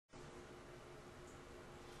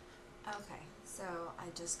Okay, so I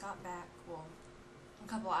just got back, well, a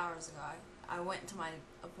couple hours ago. I went to my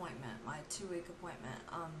appointment, my 2-week appointment.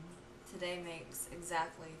 Today makes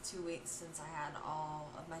exactly 2 weeks since I had all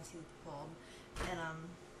of my teeth pulled. And,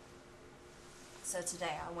 so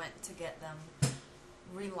today I went to get them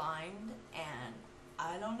relined, and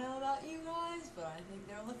I don't know about you guys, but I think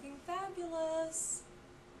they're looking fabulous.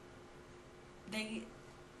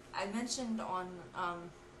 I mentioned on,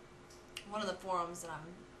 one of the forums that I'm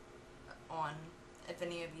on, if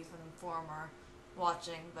any of you from the forum are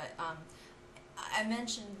watching, but I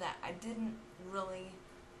mentioned that I didn't really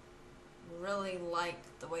like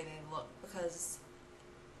the way they look, because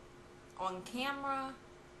on camera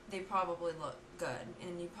they probably look good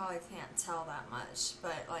and you probably can't tell that much,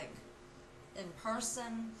 but like in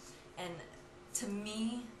person, and to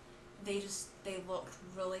me they looked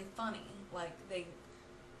really funny. Like they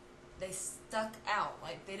stuck out,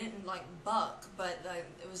 like they didn't like buck, but like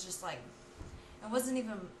it was just like, it wasn't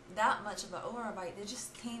even that much of an overbite. They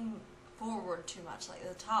just came forward too much. Like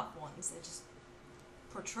the top ones, they just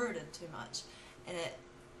protruded too much, and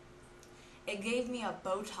it gave me a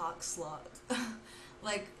Botox look.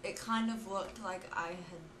 Like it kind of looked like I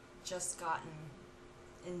had just gotten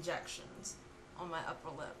injections on my upper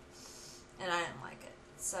lip, and I didn't like it.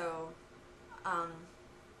 So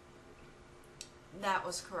that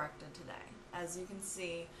was corrected today. As you can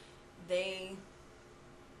see, they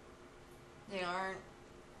aren't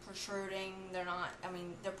protruding, they're not, I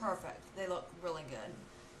mean, they're perfect. They look really good.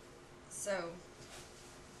 So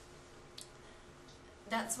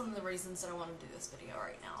that's one of the reasons that I want to do this video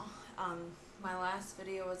right now. My last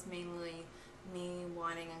video was mainly me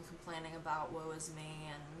whining and complaining about woe is me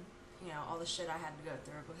and, you know, all the shit I had to go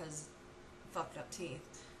through because fucked up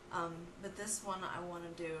teeth. But this one I want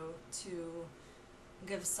to do to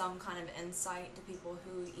give some kind of insight to people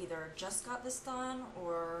who either just got this done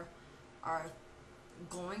or are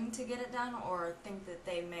going to get it done, or think that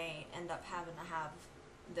they may end up having to have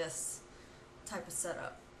this type of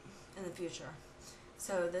setup in the future.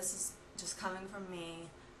 So this is just coming from me,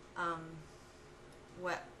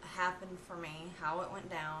 what happened for me, how it went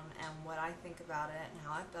down, and what I think about it, and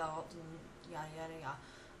how I felt, and yada yada yada.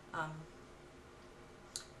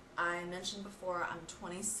 I mentioned before I'm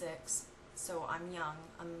 26, so I'm young.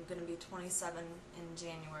 I'm gonna be 27 in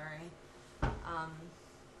January.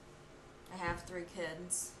 I have 3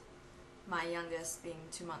 kids, my youngest being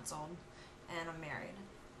 2 months old, and I'm married.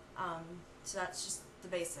 So that's just the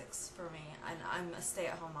basics for me. I'm a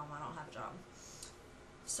stay-at-home mom, I don't have a job.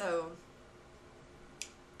 So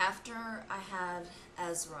after I had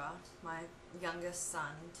Ezra, my youngest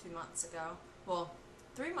son, 2 months ago, well,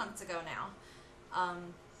 3 months ago now,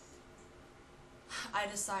 I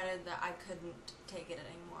decided that I couldn't take it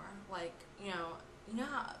anymore. Like, you know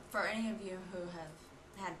how, for any of you who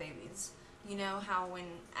have had babies, you know how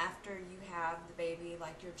when after you have the baby,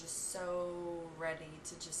 like you're just so ready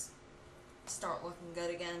to just start looking good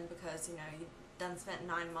again, because you know you done spent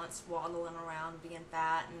 9 months waddling around being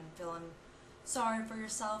fat and feeling sorry for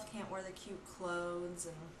yourself, can't wear the cute clothes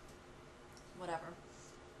and whatever.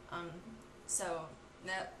 So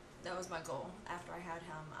that was my goal. After I had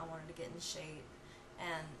him, I wanted to get in shape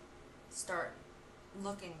and start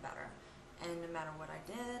looking better, and no matter what I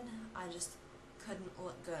did, I just couldn't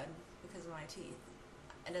look good because of my teeth.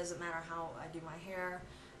 It doesn't matter how I do my hair,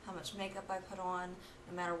 how much makeup I put on,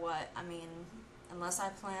 no matter what. I mean, unless I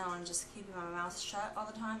plan on just keeping my mouth shut all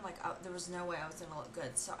the time, like there was no way I was going to look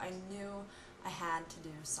good. So I knew I had to do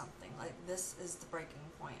something. Like, this is the breaking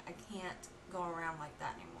point. I can't go around like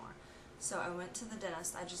that anymore. So I went to the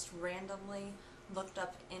dentist. I just randomly looked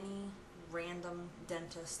up any random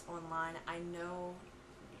dentist online. I know,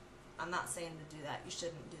 I'm not saying to do that. You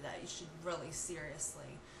shouldn't do that. You should really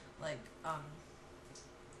seriously, like,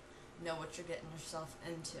 know what you're getting yourself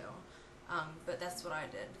into. But that's what I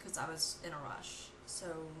did, because I was in a rush.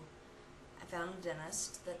 So I found a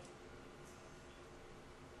dentist that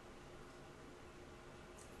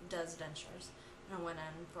does dentures, and I went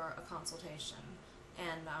in for a consultation,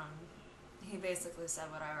 and he basically said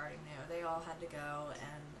what I already knew. They all had to go,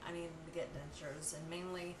 and I needed to get dentures, and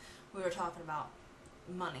mainly we were talking about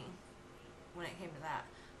money when it came to that.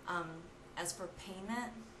 As for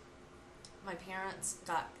payment, my parents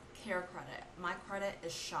got care credit. My credit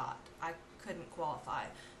is shot. I couldn't qualify,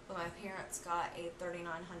 but my parents got a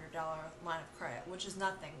 $3,900 line of credit, which is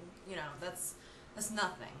nothing. You know, that's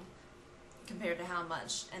nothing compared to how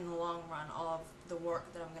much in the long run all of the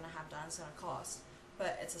work that I'm going to have done is going to cost.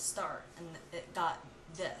 But it's a start, and it got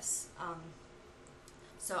this.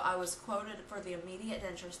 So I was quoted for the immediate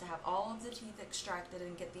dentures to have all of the teeth extracted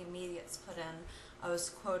and get the immediates put in. I was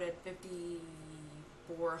quoted $54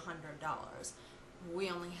 $400. We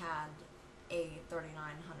only had a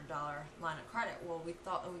 $3,900 line of credit. Well, we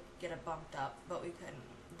thought that we could get it bumped up, but we couldn't.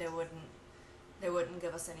 They wouldn't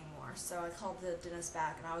give us any more. So I called the dentist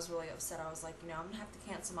back, and I was really upset. I was like, I'm gonna have to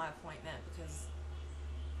cancel my appointment because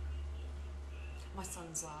my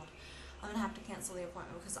son's loud. I'm gonna have to cancel the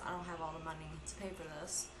appointment because I don't have all the money to pay for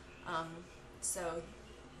this. So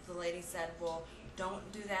the lady said, well,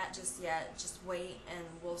 don't do that just yet. Just wait, and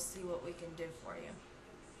we'll see what we can do for you.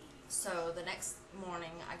 So the next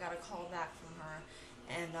morning, I got a call back from her,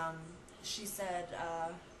 and she said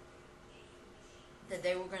that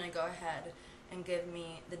they were going to go ahead and give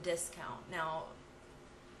me the discount. Now,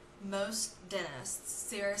 most dentists,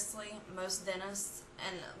 seriously, most dentists,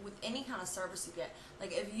 and with any kind of service you get,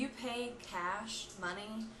 like if you pay cash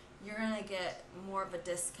money, you're going to get more of a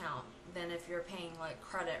discount than if you're paying like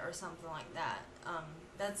credit or something like that.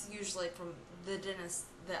 That's usually from the dentists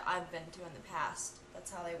that I've been to in the past.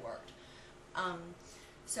 That's how they worked.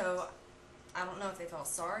 So I don't know if they felt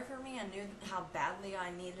sorry for me and knew how badly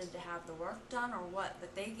I needed to have the work done or what,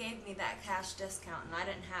 but they gave me that cash discount and I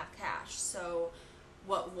didn't have cash. So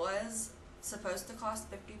what was supposed to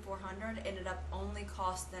cost $5,400 ended up only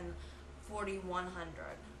costing $4,100.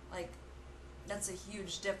 Like, that's a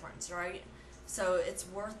huge difference, right? So it's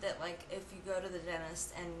worth it. Like, if you go to the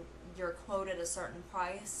dentist and you're quoted a certain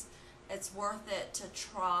price, it's worth it to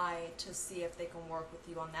try to see if they can work with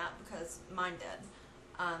you on that, because mine did.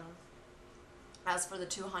 As for the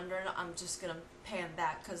 $200, I'm just gonna pay him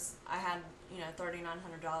back because I had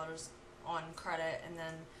 $3,900 on credit, and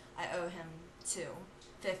then I owe him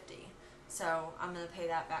 $250. So I'm gonna pay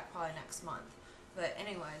that back probably next month. But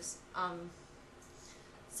anyways,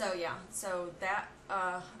 so yeah, so that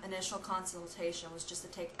initial consultation was just to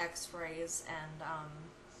take X-rays and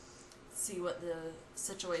see what the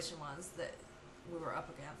situation was that we were up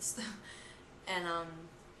against. And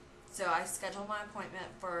so I scheduled my appointment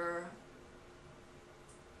for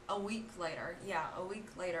a week later,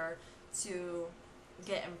 to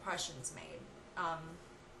get impressions made.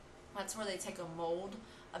 That's where they take a mold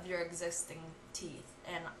of your existing teeth,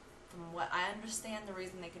 and from what I understand, the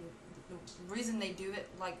reason they do it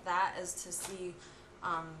like that is to see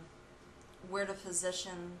where to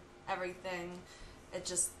position everything. It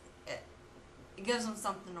gives them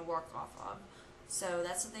something to work off of. So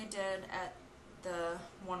that's what they did at the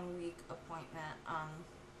 1 week appointment.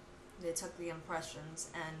 They took the impressions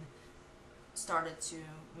and started to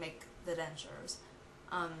make the dentures.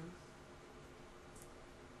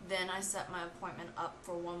 Then I set my appointment up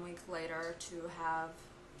for 1 week later to have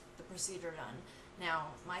the procedure done. Now,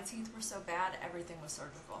 my teeth were so bad, everything was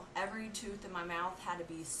surgical. Every tooth in my mouth had to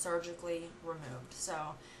be surgically removed.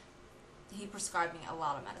 So he prescribed me a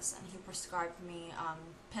lot of medicine. He prescribed me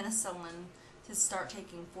penicillin to start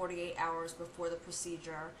taking 48 hours before the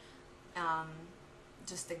procedure,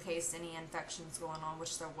 just in case any infections going on,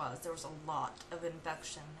 which there was. There was a lot of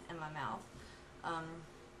infection in my mouth.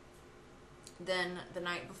 Then the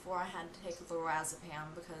night before, I had to take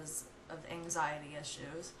lorazepam because of anxiety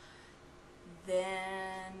issues.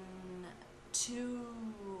 Then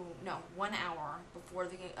 1 hour before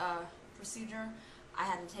the procedure, I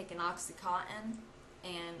had to take an Oxycontin,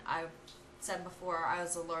 and I said before I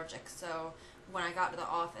was allergic, so when I got to the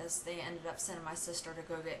office, they ended up sending my sister to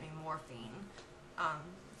go get me morphine.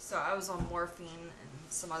 So I was on morphine and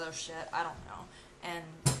some other shit, I don't know, and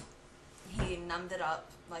he numbed it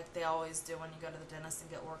up like they always do when you go to the dentist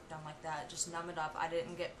and get work done like that. Just numb it up. I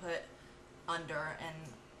didn't get put under,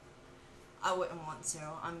 and I wouldn't want to.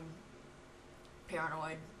 I'm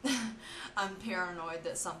paranoid. I'm paranoid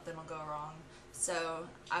that something will go wrong. So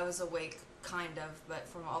I was awake, kind of, but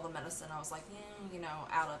from all the medicine, I was like,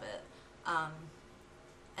 out of it.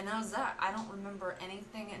 And that was that. I don't remember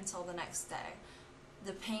anything until the next day.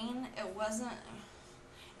 The pain,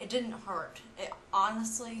 it didn't hurt. It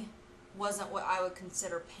honestly wasn't what I would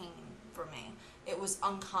consider pain for me. It was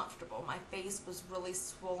uncomfortable. My face was really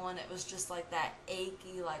swollen. It was just like that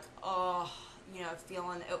achy, like,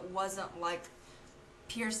 feeling. It wasn't like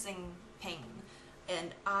piercing pain.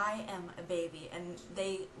 And I am a baby, and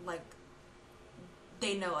they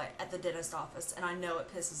know it at the dentist office, and I know it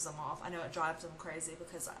pisses them off. I know it drives them crazy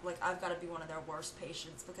because, I've got to be one of their worst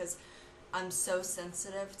patients because I'm so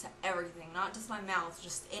sensitive to everything, not just my mouth,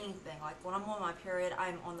 just anything. Like, when I'm on my period,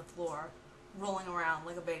 I'm on the floor, rolling around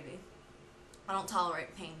like a baby. I don't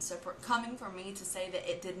tolerate pain, so coming from me to say that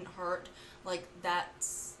it didn't hurt,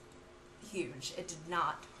 that's huge. It did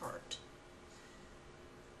not hurt.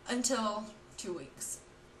 Until 2 weeks.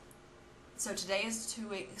 So today is 2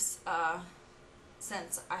 weeks,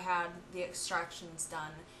 since I had the extractions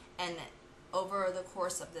done, and over the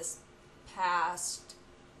course of this past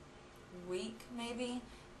week maybe,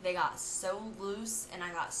 they got so loose and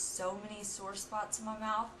I got so many sore spots in my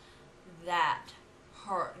mouth that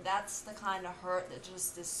hurt. That's the kind of hurt that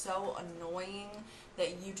just is so annoying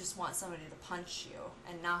that you just want somebody to punch you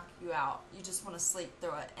and knock you out. You just want to sleep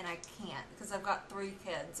through it, and I can't because I've got 3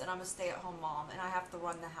 kids and I'm a stay-at-home mom and I have to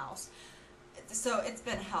run the house. So it's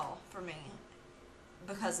been hell for me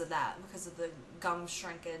because of that, because of the gum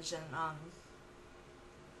shrinkage and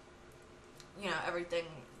everything.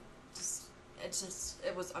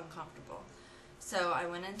 It was uncomfortable. So I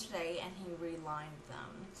went in today and he relined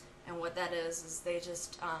them. And what that is they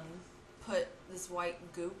just put this white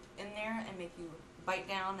goop in there and make you bite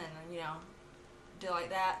down and do like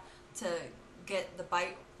that to get the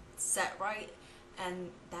bite set right.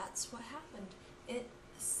 And that's what happened. It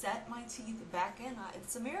set my teeth back in.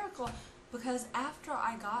 It's a miracle, because after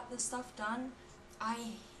I got this stuff done,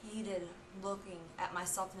 I hated looking at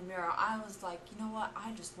myself in the mirror. I was like, you know what,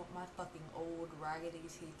 I just want my fucking old raggedy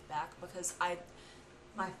teeth back, because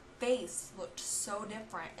my face looked so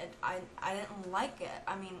different, and I didn't like it.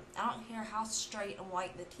 I mean, I don't care how straight and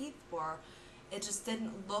white the teeth were, it just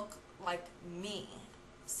didn't look like me.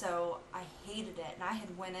 So I hated it, and I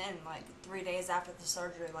had went in like 3 days after the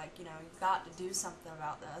surgery, like, you got to do something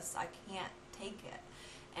about this. I can't take it.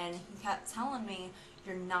 And he kept telling me,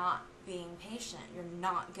 you're not being patient. You're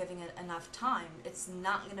not giving it enough time. It's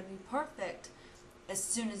not going to be perfect as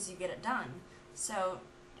soon as you get it done. So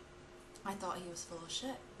I thought he was full of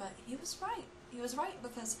shit, but he was right. He was right,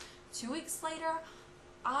 because 2 weeks later,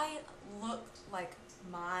 I looked like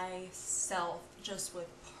myself, just with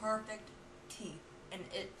perfect teeth. And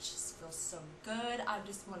it just feels so good. I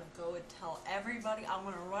just want to go and tell everybody. I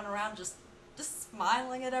want to run around just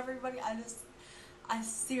smiling at everybody. I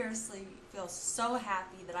seriously feel so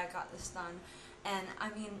happy that I got this done. And I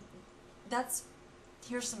mean,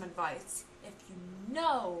 here's some advice. If you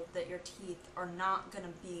know that your teeth are not going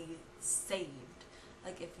to be saved,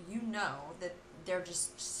 like if you know that they're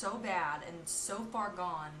just so bad and so far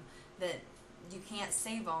gone that you can't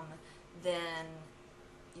save them, then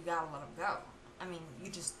you gotta let them go. I mean,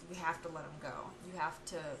 you have to let them go. You have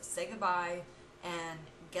to say goodbye and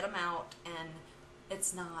get them out, and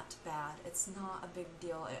it's not bad. It's not a big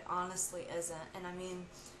deal. It honestly isn't. And I mean,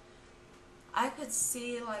 I could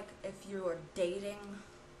see, like, if you were dating,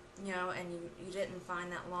 and you didn't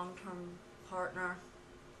find that long-term partner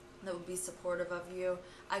that would be supportive of you,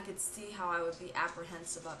 I could see how I would be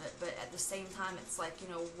apprehensive of it. But at the same time, it's like,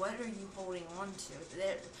 what are you holding on to?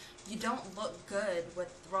 You don't look good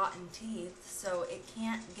with rotten teeth, so it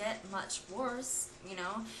can't get much worse,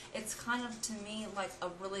 It's kind of, to me, like a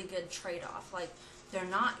really good trade-off. Like, they're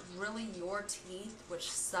not really your teeth,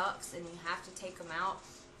 which sucks, and you have to take them out.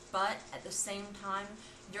 But at the same time,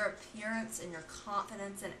 your appearance and your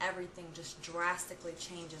confidence and everything just drastically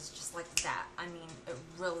changes just like that. I mean, it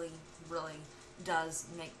really, really does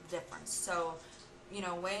make the difference. So,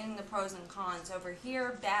 weighing the pros and cons. Over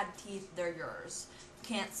here, bad teeth, they're yours.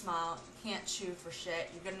 Can't smile, can't chew for shit,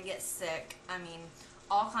 you're gonna get sick. I mean,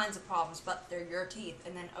 all kinds of problems, but they're your teeth.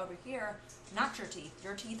 And then over here, not your teeth.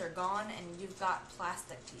 Your teeth are gone, and you've got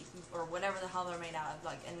plastic teeth, or whatever the hell they're made out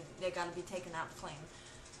of, and they gotta be taken out clean.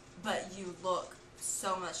 But you look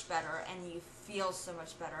so much better, and you feel so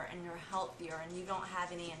much better, and you're healthier, and you don't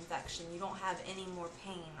have any infection, you don't have any more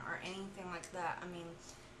pain or anything like that. I mean,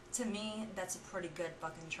 to me, that's a pretty good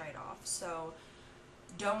fucking trade-off. So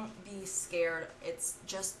don't be scared. It's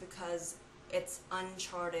just because it's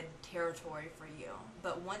uncharted territory for you.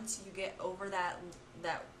 But once you get over that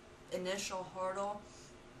initial hurdle,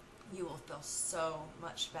 you will feel so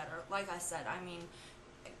much better. Like I said, I mean,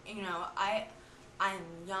 I'm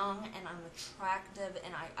young and I'm attractive,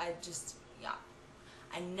 and I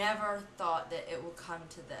never thought that it would come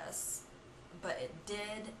to this, but it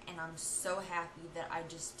did, and I'm so happy that I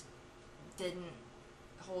just didn't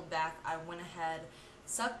hold back. I went ahead,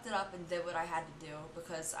 sucked it up, and did what I had to do,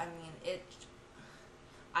 because I mean,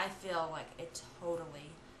 I feel like a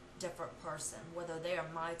totally different person. Whether they are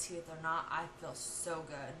my teeth or not, I feel so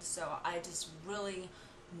good. So I just really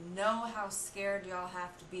know how scared y'all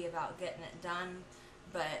have to be about getting it done,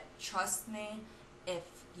 but trust me, if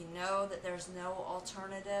you know that there's no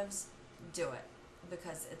alternatives, do it,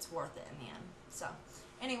 because it's worth it in the end. So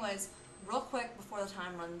anyways, real quick before the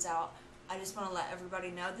time runs out, I just want to let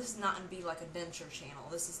everybody know this is not going to be like a denture channel.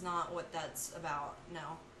 This is not what that's about.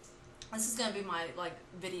 No, this is going to be my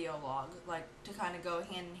video log, to kind of go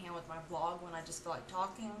hand in hand with my vlog when I just feel like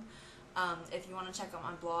talking. If you want to check out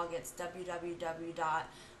my blog, it's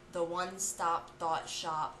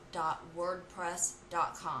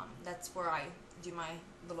www.theonestopthoughtshop.wordpress.com. That's where I do my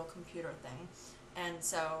little computer thing. And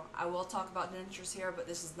so I will talk about dentures here, but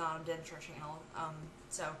this is not a denture channel.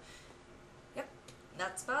 So, yep,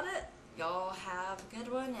 that's about it. Y'all have a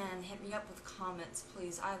good one, and hit me up with comments,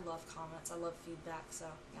 please. I love comments. I love feedback. So,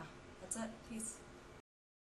 yeah, that's it. Peace.